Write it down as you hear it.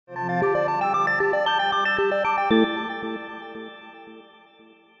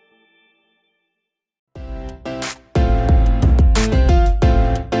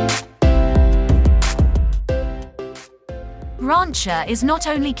Rancher is not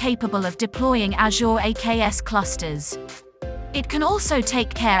only capable of deploying Azure AKS clusters, it can also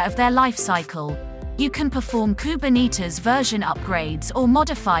take care of their lifecycle. You can perform Kubernetes version upgrades or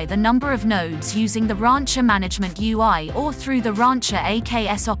modify the number of nodes using the Rancher Management UI or through the Rancher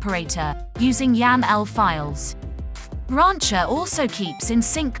AKS operator, using YAML files. Rancher also keeps in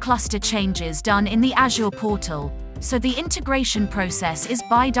sync cluster changes done in the Azure portal, so the integration process is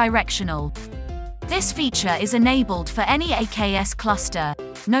bidirectional. This feature is enabled for any AKS cluster,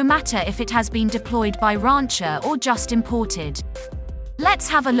 no matter if it has been deployed by Rancher or just imported. Let's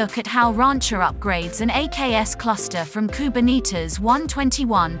have a look at how Rancher upgrades an AKS cluster from Kubernetes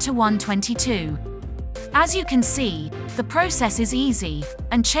 1.21 to 1.22. As you can see, the process is easy,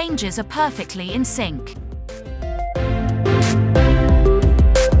 and changes are perfectly in sync.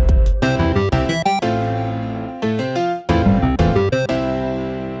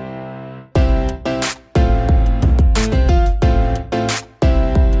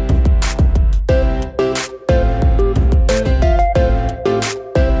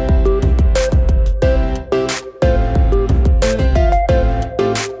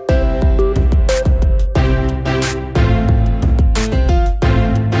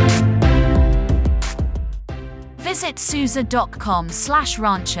 Visit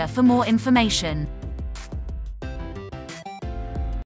SUSE.com/rancher for more information.